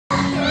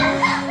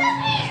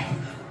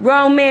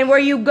Roman, where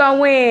you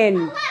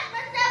going?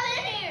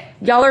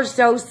 Y'all are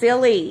so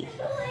silly.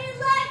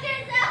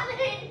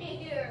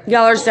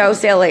 Y'all are so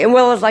silly. And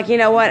Willa's like, you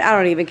know what? I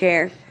don't even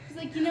care. She's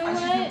like, you know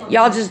what?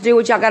 Y'all just do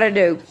what y'all gotta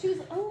do. She was,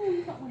 oh,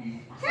 you got one.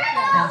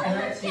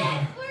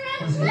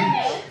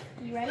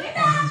 You ready?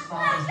 His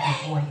father's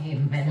before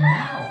him, and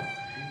now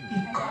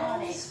he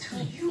calls to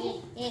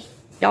you.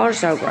 Y'all are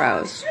so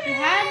gross. He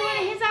had one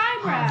of his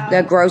eyebrows.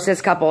 The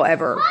grossest couple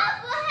ever.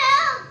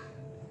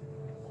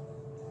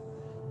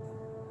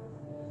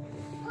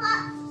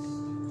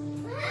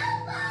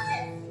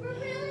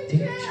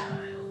 Dear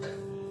child,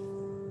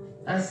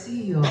 I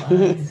see your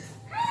eyes.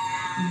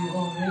 You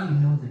already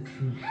know the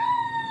truth.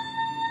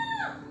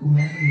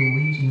 Whoever you're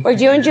waiting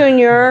Where'd you and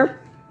Junior?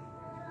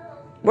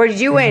 Where did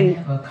you win?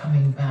 never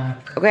coming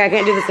back. Okay, I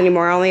can't do this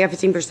anymore. I only have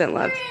 15%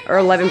 left. Or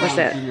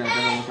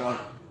 11%.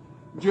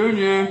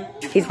 Junior.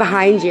 He's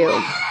behind you.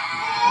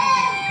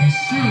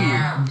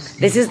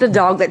 This is the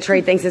dog that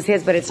Trey thinks is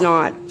his, but it's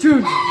not.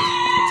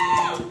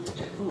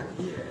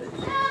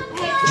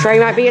 Trey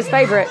might be his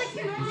favorite.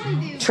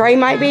 Trey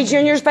might be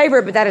Junior's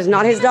favorite, but that is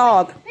not his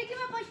dog. Pick him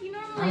up like you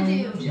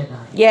normally do.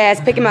 Yes,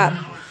 pick him up.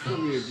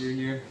 Come here,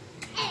 Junior.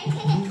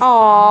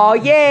 Aw,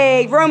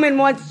 yay. Roman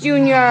wants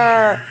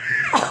Junior.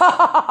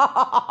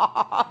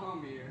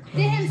 Come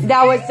here.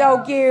 That was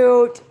so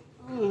cute.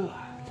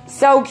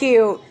 So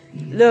cute.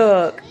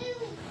 Look.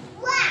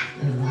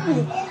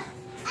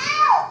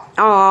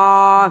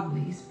 Aw.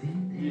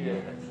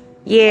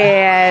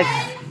 Yes.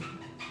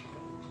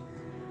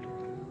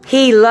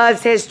 He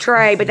loves his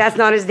Trey, but that's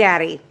not his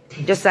daddy.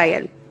 Just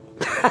saying.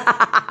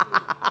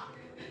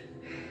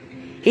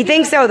 He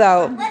thinks so,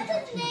 though. What's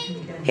his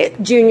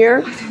name?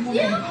 Junior.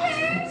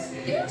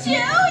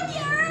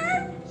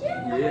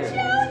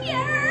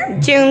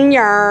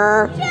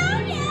 Junior.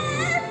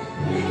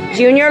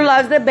 Junior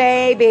loves the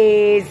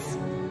babies.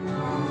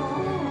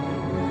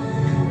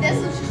 This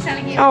one's just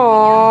trying to get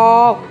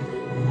Aww.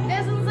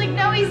 This one's like,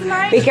 no, he's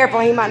mine. Be careful,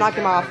 he might knock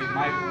him off. He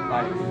might,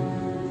 like,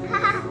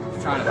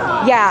 he's trying to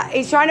play. Yeah,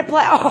 he's trying to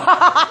play.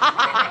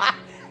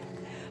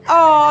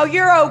 Oh,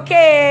 you're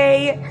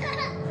okay.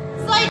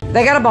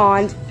 They got a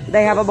bond.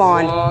 They have a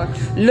bond.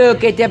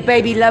 Look at the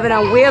baby loving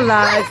on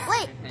Willows.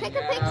 Wait, take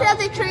a picture of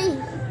the tree.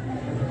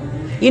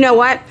 You know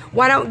what?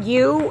 Why don't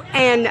you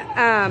and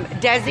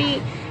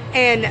Desi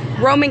and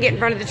Roman get in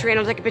front of the tree and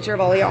I'll take a picture of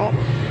all y'all.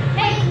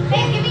 Hey,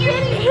 give me your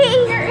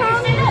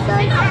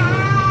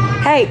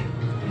Hey,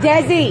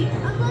 Desi.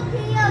 Uncle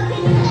Theo,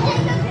 can you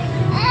take a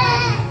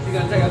picture? She's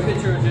gonna take a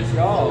picture of just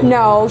y'all.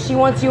 No, she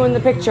wants you in the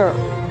picture.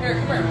 Here,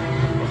 come here.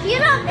 You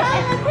don't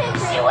take a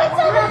picture. She wants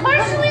all the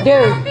partially Dude.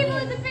 black people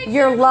in the picture.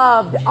 You're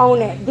loved.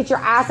 Own it. Get your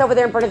ass over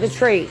there in front of the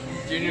tree.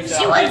 Junior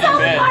She wants all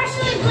the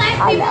partially black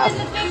I people know. in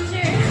the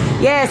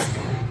picture. Yes.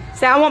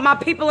 Say, I want my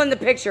people in the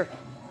picture.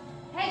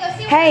 Hey, go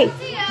see Hey,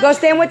 go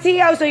stand with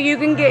Tio so you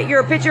can get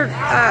your picture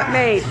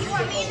made. You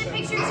want me in the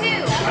picture too?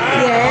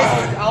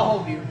 Yes. I'll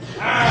hold you. No,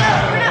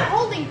 we're not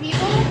holding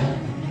people.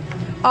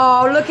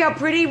 Oh, look how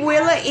pretty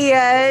Willa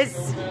is.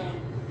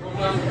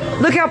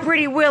 Look how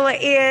pretty Willa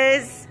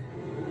is.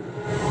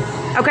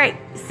 Okay,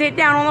 sit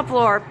down on the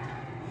floor.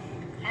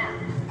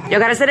 You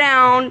gotta sit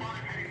down.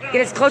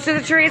 Get as close to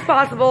the tree as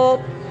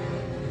possible.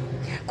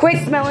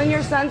 Quit smelling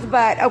your son's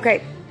butt.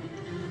 Okay.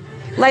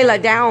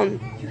 Layla, down.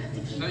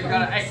 No, you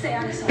gotta,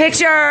 hey.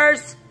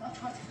 Pictures.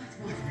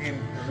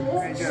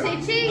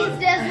 Say cheese,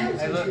 Desmond.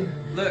 Hey,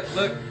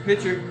 look,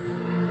 picture.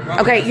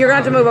 Okay, you're gonna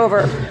have to move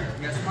over.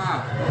 You gotta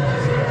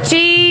smile.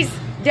 Cheese.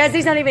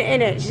 Desi's not even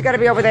in it. She's gotta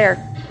be over there.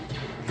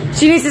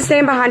 She needs to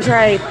stand behind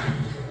Trey.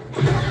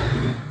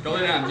 Go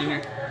lay down,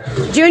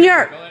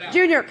 Junior.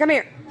 Junior, come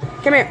here.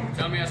 Come here.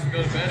 Tell me I have to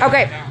go to bed.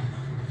 Okay.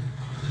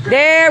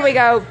 There we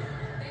go.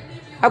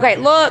 Okay,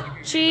 look.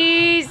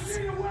 Cheese.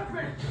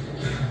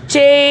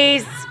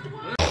 Cheese.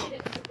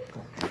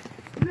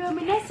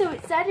 Roman, I'm so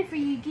excited for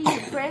you to get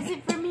your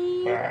present for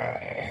me.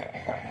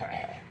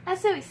 I'm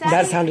so excited.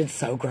 That sounded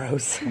so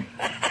gross.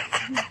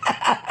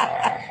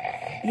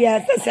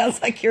 Yes, that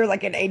sounds like you're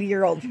like an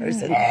 80-year-old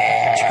person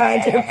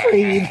trying to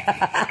breathe.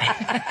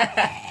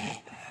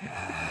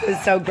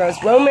 It's so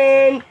gross.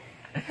 Roman,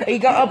 are you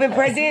going to open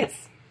presents?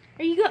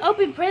 Are you gonna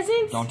open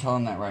presents? Don't tell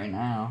him that right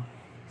now.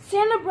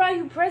 Santa brought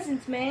you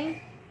presents, man.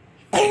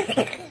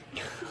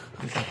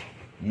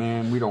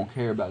 Man, we don't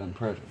care about them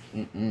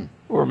presents.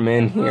 We're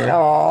men here.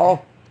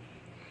 Oh,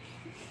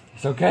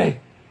 It's okay.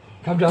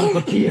 Come to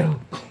Uncle Tio.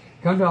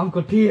 Come to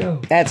Uncle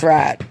Tio. that's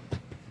right.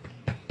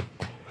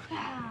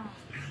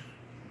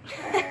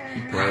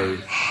 Plays.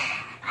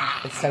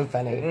 It's so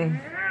funny.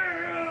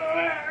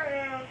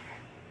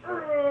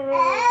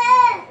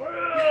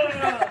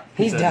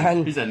 He's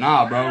done. He said,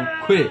 nah, bro,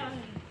 quit.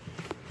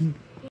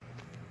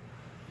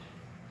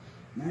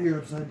 Now you're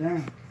upside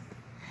down.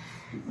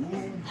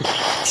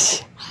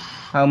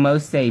 Homo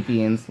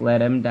sapiens,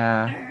 let him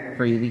die.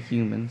 Free the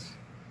humans.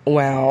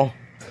 Wow.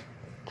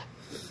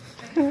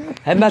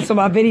 And that's what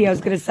my video is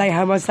going to say.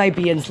 Homo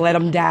sapiens, let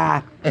them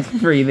die.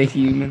 Free the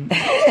humans.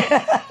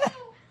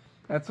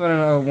 That's what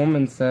a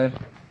woman said.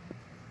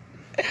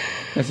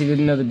 Guess he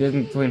didn't know the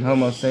difference between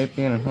Homo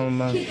sapien and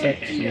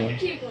homosexual.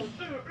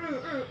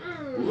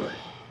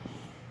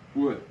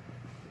 What?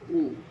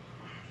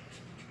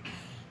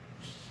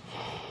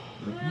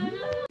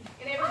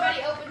 And everybody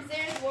opens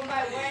theirs one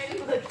by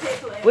one. Look,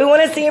 tickling. We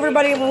want to see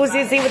everybody. We want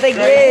to see what they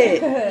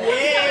get.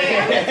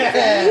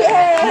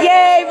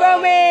 Yay,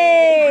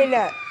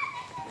 Roman!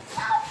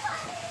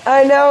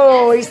 I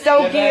know, he's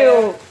so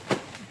cute.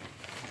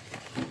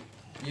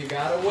 You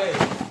gotta wait.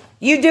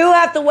 You do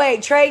have to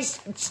wait. Trey,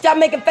 stop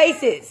making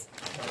faces.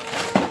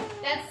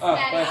 That's Oh,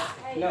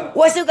 Maddie. no.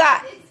 What's you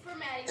got? It's for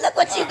Maddie. Look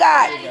what you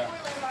got.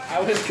 I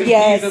was confused.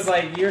 Yes. I was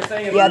like, you're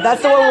saying. Yeah,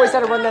 that's the one where we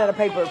started running out of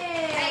paper.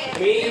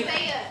 Me?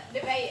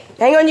 Debate.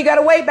 Hang on, you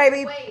gotta wait,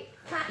 baby. Wait.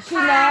 She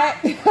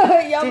not. Y'all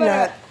She better,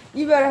 not.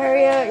 you better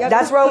hurry up. Y'all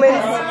That's Roman.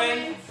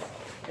 Roman.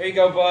 Here you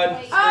go,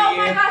 bud. It's for Oh you.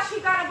 my gosh, she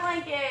got a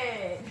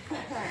blanket.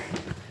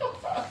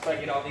 So I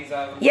get all these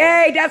out.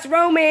 Yay, that's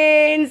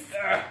Roman's.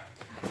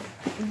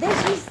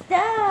 This is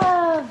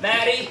stuff.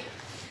 Maddie.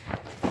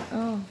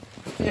 Oh.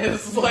 Yeah,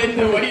 this is like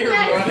the way you're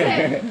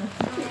running.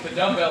 The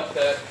dumbbell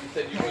set. You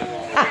said you wouldn't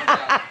want to work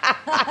out.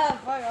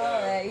 Fuck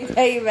all that. You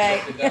take it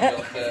back. The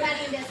dumbbell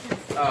set.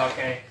 Oh,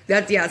 okay.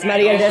 That's, yeah, it's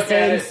Maddie and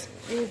distance.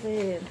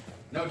 Listen,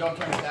 No, don't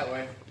turn it that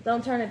way.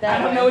 don't turn it I that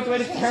way. don't know which way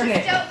to turn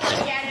it. Don't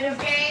look at it,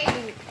 okay?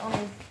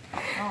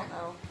 I don't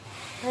know.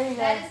 There you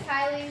go. That is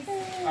Kylie's.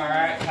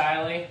 Alright,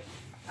 Kylie.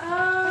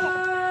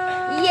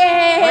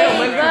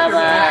 Yay,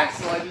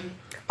 Bubba.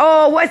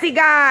 Oh, what's he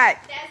got?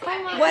 That's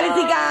my What has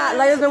he got?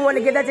 Layla's been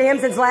wanting to give that to him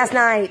since last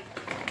night.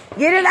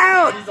 Get it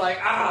out. He's like,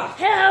 ah.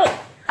 Help.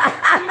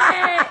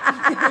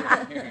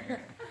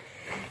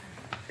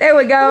 There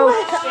we go.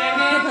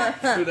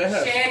 Shannon. Dude, they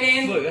have,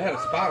 Shannon. look, they have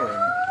a spider in it.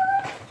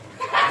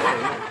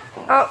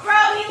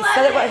 Oh,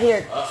 set it right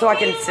here so I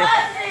can see.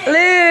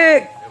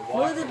 Look.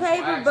 Move the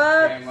paper,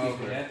 Bub. Came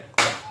over.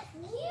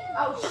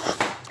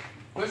 Oh,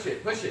 Push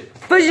it, push it.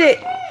 Push it.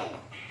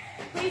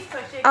 please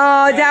push it.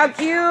 Oh, how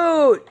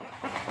cute.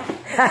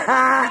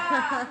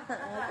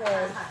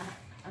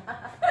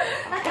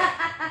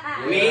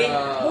 Me?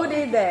 Who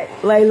did that?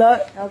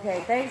 Layla.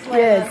 Okay, thanks, Layla.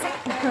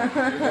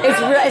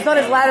 Yes. It's not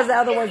as loud as the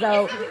other ones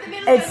though.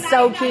 It's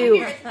so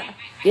cute.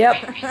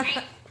 Yep.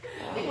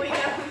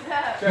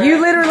 You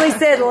literally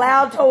said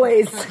loud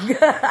toys. You're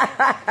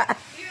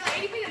like,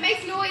 anything that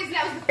makes noise, and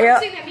that was the first Yep.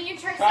 thing that me and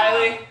Trey saw.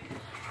 Kylie.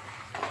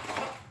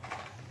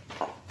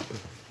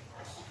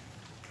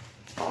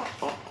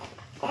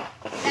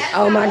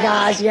 Oh my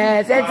gosh,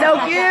 yes. It's so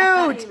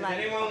cute. Does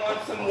anyone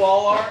want some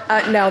wall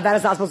art? No, that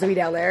is not supposed to be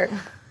down there.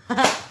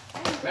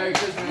 Merry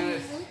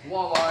Christmas,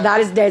 Walmart. That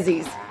is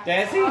Desi's.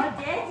 Desi? You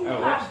Oh,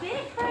 got big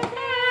for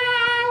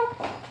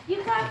now.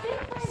 You got big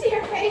for see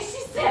her face.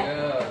 She said,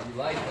 Yeah, you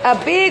like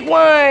that. A big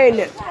one.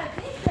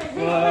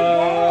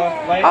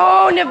 Like,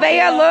 Oh,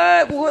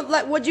 Nevaeh,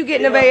 look. What'd you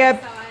get, Nevaeh?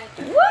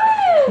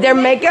 They're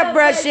makeup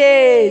brushes.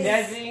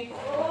 Desi?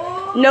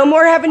 No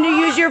more having to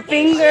use your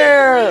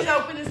finger. please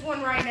open this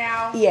one right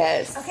now.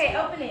 Yes. Okay,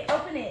 open it.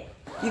 Open it.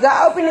 You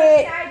gotta open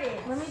it. Excited.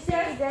 Let me see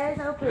you guys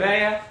open.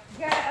 Nevaeh?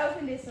 You gotta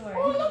open this one.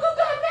 Oh, look who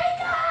got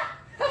makeup.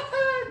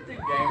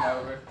 Game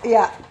over.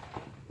 Yeah.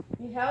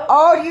 You help?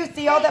 Oh, do you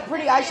see all that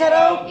pretty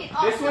eyeshadow? It This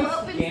also one's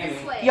opens scanning.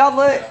 this way. Y'all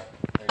look.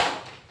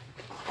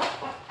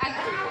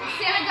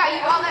 Santa got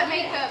you all that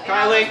makeup and all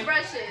Kylie. those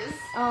brushes.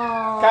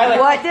 Oh. Kylie.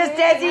 What does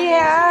Desi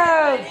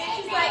have?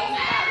 She's like,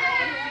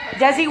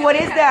 Desi, what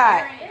is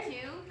that?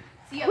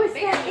 so you have a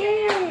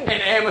big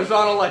An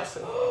Amazon Alexa.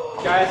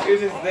 Guys,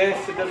 whose is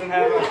this? It doesn't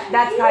have a...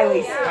 That's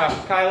Kylie's.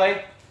 Oh,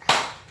 Kylie.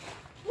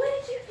 What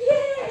did you get?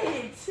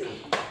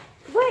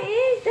 What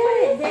is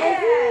that,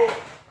 Daddy?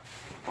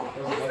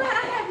 What's that?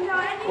 I have no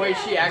idea. Wait,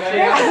 she actually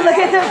Look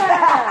at the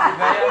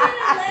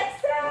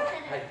Alexa?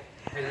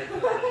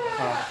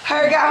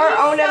 Her got her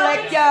own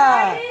Alexa.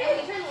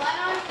 Hey, you turn the light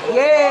on?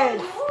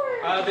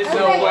 Yes. This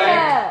no way.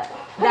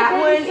 That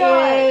one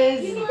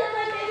is.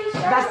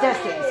 That's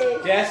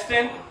Destin's.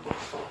 Destin,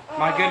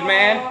 my good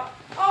man.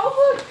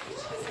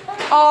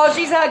 Oh,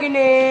 she's hugging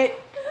it.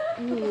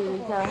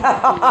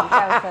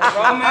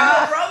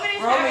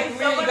 Roman,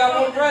 you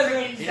got one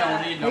present. You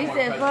don't need no He more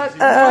said, presents. fuck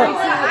 2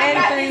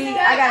 and 3.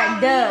 I got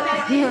a dub.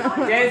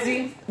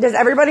 Desi? Does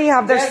everybody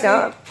have their Desi.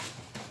 stuff?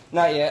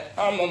 Not yet.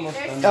 I'm almost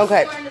done.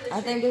 Okay.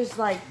 I think there's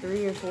like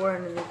 3 or 4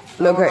 under the.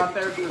 Okay. Out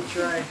there for the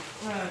tray.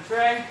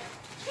 Tray?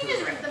 He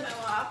just ripped them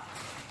all off.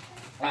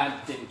 I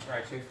didn't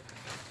try to.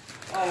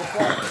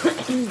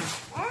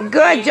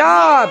 Good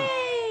job.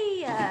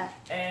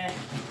 And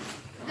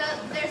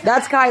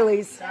That's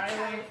Kylie's.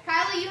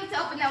 Kylie, you have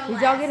to open that one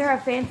Did y'all get her a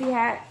fancy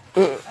hat?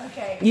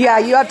 Okay. Yeah,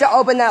 you have to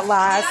open that You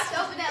last. have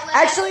to open that last.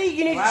 Actually,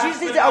 she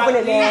just needs to open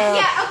it now.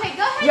 Yeah, okay,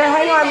 go ahead. Yeah, and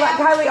hang open on. it Let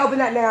now. Kylie open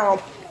that now.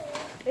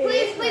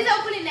 Please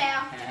open it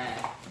now.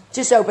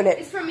 Just open it.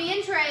 It's for me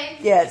and Trey.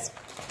 Yes.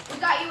 We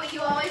got you what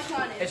you always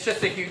wanted. it's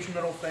just a huge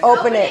middle finger.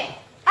 Open it.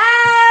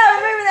 Ah,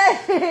 remember that?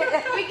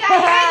 We got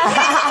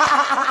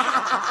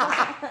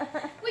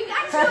you. We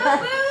got you a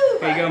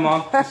boo. Here you go,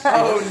 Mom.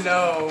 Oh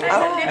no.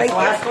 Thank you.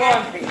 Last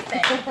one.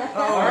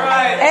 All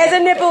right. It has a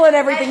nipple and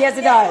everything. Yes,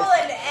 it does.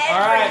 All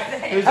right.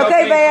 Who's Okay,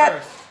 opening babe.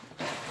 first?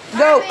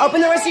 Go.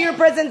 Open the rest of your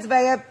presents,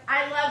 babe.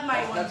 I love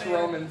my one. That's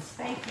Romans.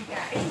 Thank you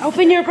guys.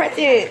 Open your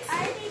presents.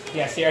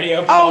 Yes, he already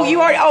opened. Oh,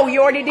 you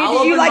already did.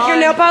 Did you like your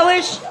nail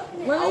polish?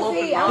 Let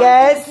me see.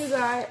 Yes. You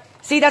got.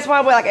 See, that's why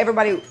we're like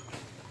everybody.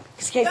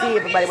 Just can't see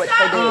everybody what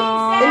they do.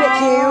 Isn't it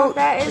cute?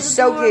 That is It's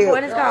so adorable. cute.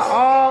 And it's got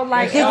all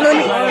like. Hey, The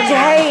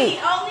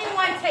only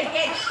one to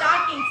get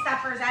stocking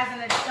stuffers as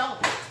an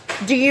adult.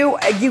 do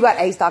you got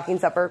a stocking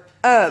stuffer?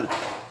 Still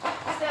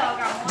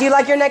got one. Do you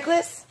like your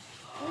necklace?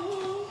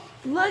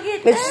 Look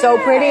at It's so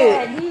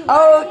pretty.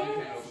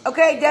 Oh,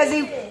 okay,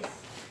 Desi.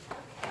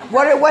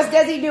 What's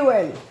Desi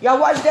doing? Y'all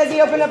watch Desi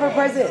open up her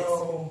presents.